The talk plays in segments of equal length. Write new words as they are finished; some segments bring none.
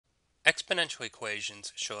Exponential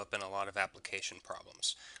equations show up in a lot of application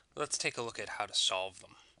problems. Let's take a look at how to solve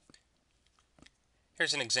them.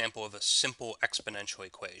 Here's an example of a simple exponential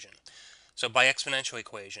equation. So by exponential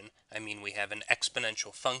equation, I mean we have an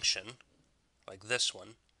exponential function, like this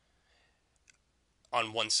one,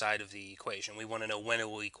 on one side of the equation. We want to know when it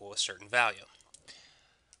will equal a certain value.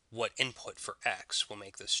 What input for x will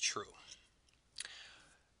make this true?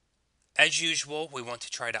 As usual, we want to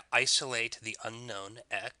try to isolate the unknown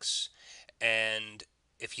x, and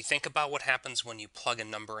if you think about what happens when you plug a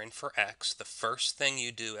number in for x, the first thing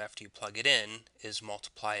you do after you plug it in is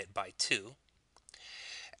multiply it by 2,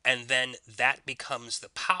 and then that becomes the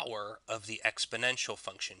power of the exponential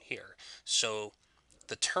function here. So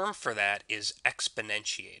the term for that is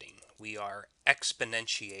exponentiating. We are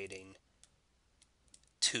exponentiating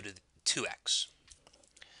 2 to 2x.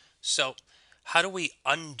 So how do we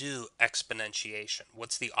undo exponentiation?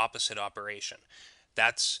 What's the opposite operation?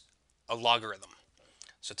 That's a logarithm.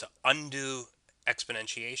 So to undo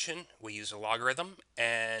exponentiation, we use a logarithm,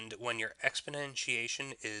 and when your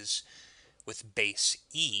exponentiation is with base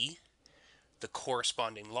e, the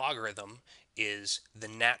corresponding logarithm is the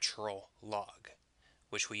natural log,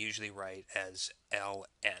 which we usually write as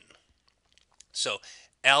ln. So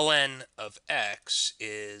ln of x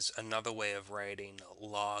is another way of writing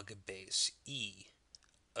log base e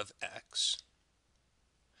of x.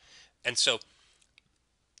 And so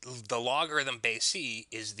the logarithm base e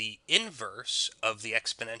is the inverse of the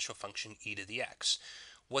exponential function e to the x.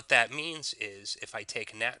 What that means is if I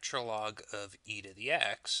take natural log of e to the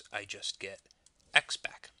x, I just get x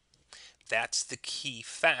back. That's the key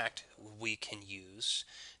fact we can use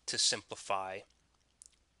to simplify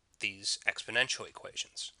these exponential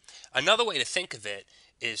equations. Another way to think of it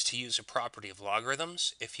is to use a property of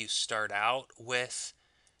logarithms. If you start out with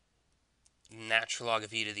natural log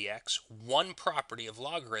of e to the x, one property of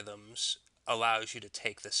logarithms allows you to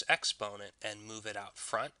take this exponent and move it out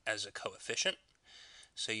front as a coefficient.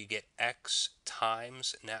 So you get x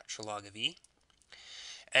times natural log of e.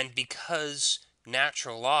 And because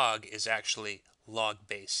natural log is actually log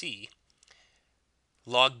base e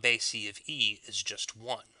of e is just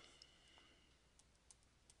 1.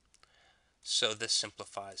 So this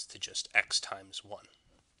simplifies to just x times 1.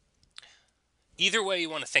 Either way you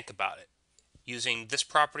want to think about it, using this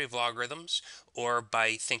property of logarithms or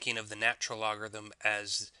by thinking of the natural logarithm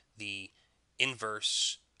as the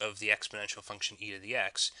inverse of the exponential function e to the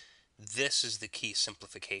x, this is the key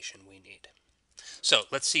simplification we need. So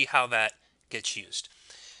let's see how that gets used.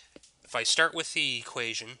 If I start with the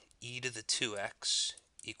equation e to the 2x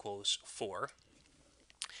equals 4,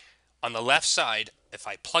 on the left side, if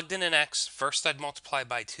I plugged in an x, first I'd multiply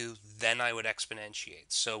by 2, then I would exponentiate.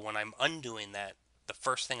 So when I'm undoing that, the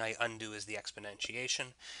first thing I undo is the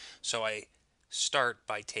exponentiation. So I start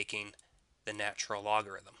by taking the natural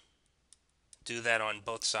logarithm. Do that on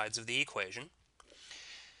both sides of the equation.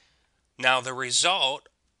 Now the result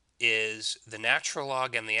is the natural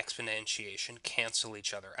log and the exponentiation cancel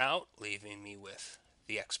each other out, leaving me with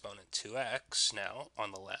the exponent 2x now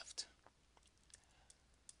on the left.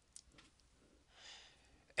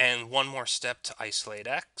 And one more step to isolate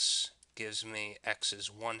x gives me x is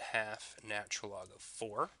 1/2 natural log of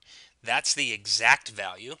 4. That's the exact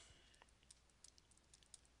value,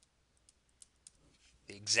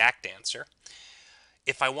 the exact answer.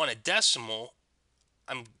 If I want a decimal,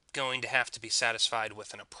 I'm going to have to be satisfied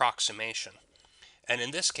with an approximation. And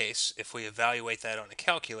in this case, if we evaluate that on a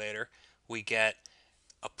calculator, we get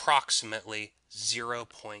approximately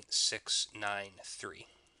 0.693.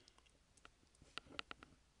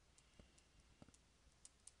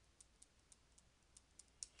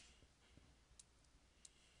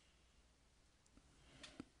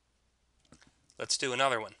 Let's do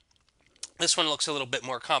another one. This one looks a little bit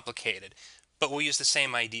more complicated, but we'll use the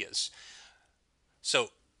same ideas.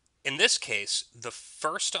 So in this case, the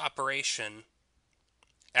first operation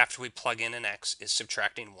after we plug in an x is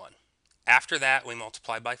subtracting 1. After that, we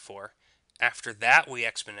multiply by 4. After that, we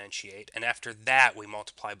exponentiate. And after that, we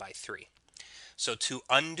multiply by 3. So to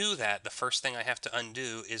undo that, the first thing I have to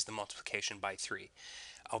undo is the multiplication by 3.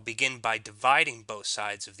 I'll begin by dividing both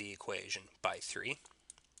sides of the equation by 3.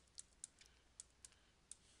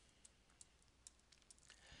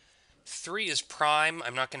 3 is prime.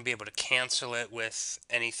 I'm not going to be able to cancel it with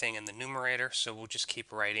anything in the numerator, so we'll just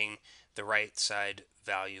keep writing the right side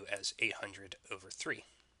value as 800 over 3.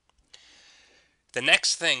 The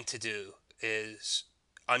next thing to do is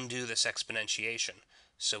undo this exponentiation.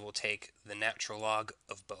 So we'll take the natural log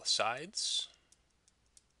of both sides.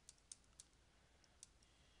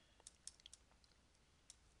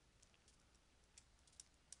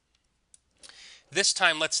 This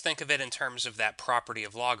time, let's think of it in terms of that property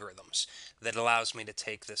of logarithms that allows me to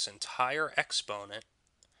take this entire exponent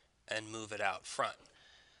and move it out front.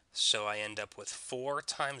 So I end up with 4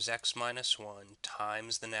 times x minus 1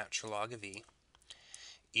 times the natural log of e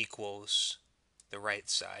equals the right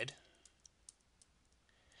side.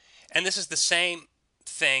 And this is the same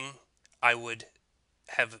thing I would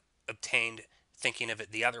have obtained thinking of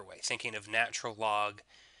it the other way, thinking of natural log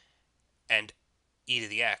and e to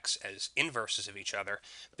the x as inverses of each other,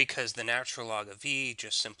 because the natural log of e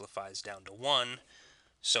just simplifies down to 1.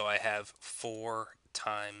 So I have 4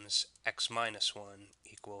 times x minus 1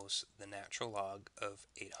 equals the natural log of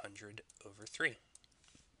 800 over 3.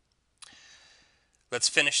 Let's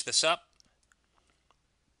finish this up.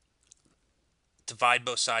 Divide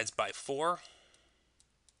both sides by 4.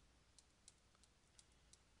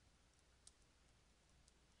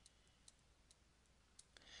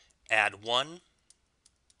 Add 1.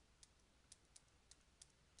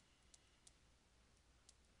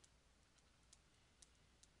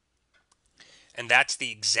 And that's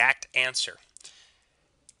the exact answer.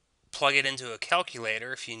 Plug it into a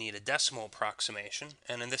calculator if you need a decimal approximation,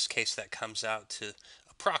 and in this case that comes out to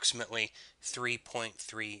approximately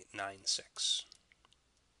 3.396.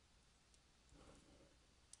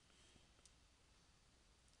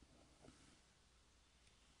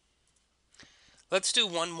 Let's do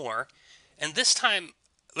one more, and this time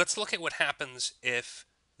let's look at what happens if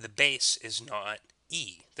the base is not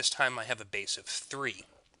e. This time I have a base of 3.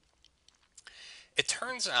 It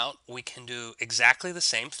turns out we can do exactly the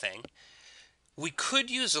same thing. We could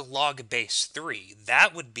use a log base 3.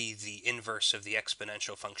 That would be the inverse of the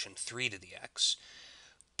exponential function 3 to the x.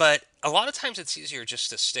 But a lot of times it's easier just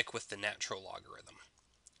to stick with the natural logarithm.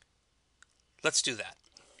 Let's do that.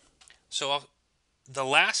 So the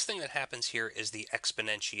last thing that happens here is the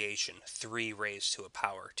exponentiation, 3 raised to a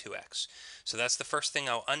power 2x. So that's the first thing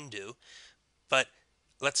I'll undo. But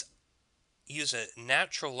let's use a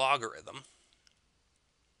natural logarithm,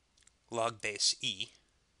 log base e.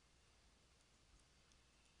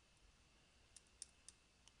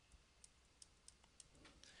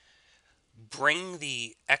 Bring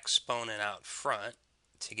the exponent out front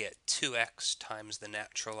to get 2x times the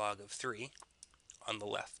natural log of 3 on the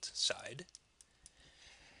left side.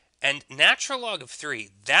 And natural log of 3,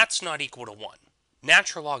 that's not equal to 1.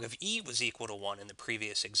 Natural log of e was equal to 1 in the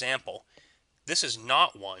previous example. This is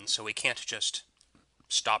not 1, so we can't just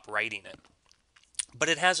stop writing it. But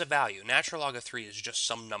it has a value. Natural log of 3 is just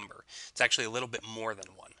some number. It's actually a little bit more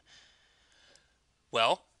than 1.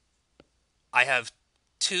 Well, I have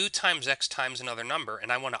 2 times x times another number,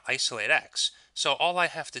 and I want to isolate x. So all I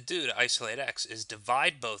have to do to isolate x is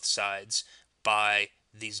divide both sides by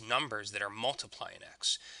these numbers that are multiplying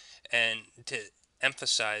x. And to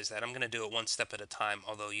emphasize that, I'm going to do it one step at a time,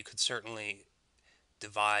 although you could certainly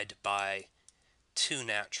divide by 2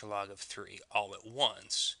 natural log of 3 all at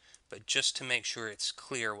once. But just to make sure it's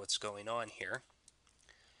clear what's going on here,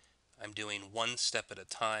 I'm doing one step at a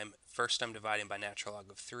time. First I'm dividing by natural log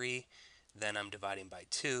of 3, then I'm dividing by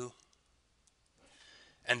 2,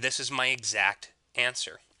 and this is my exact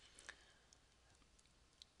answer.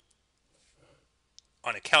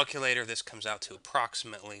 On a calculator, this comes out to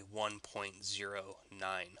approximately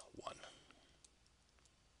 1.091.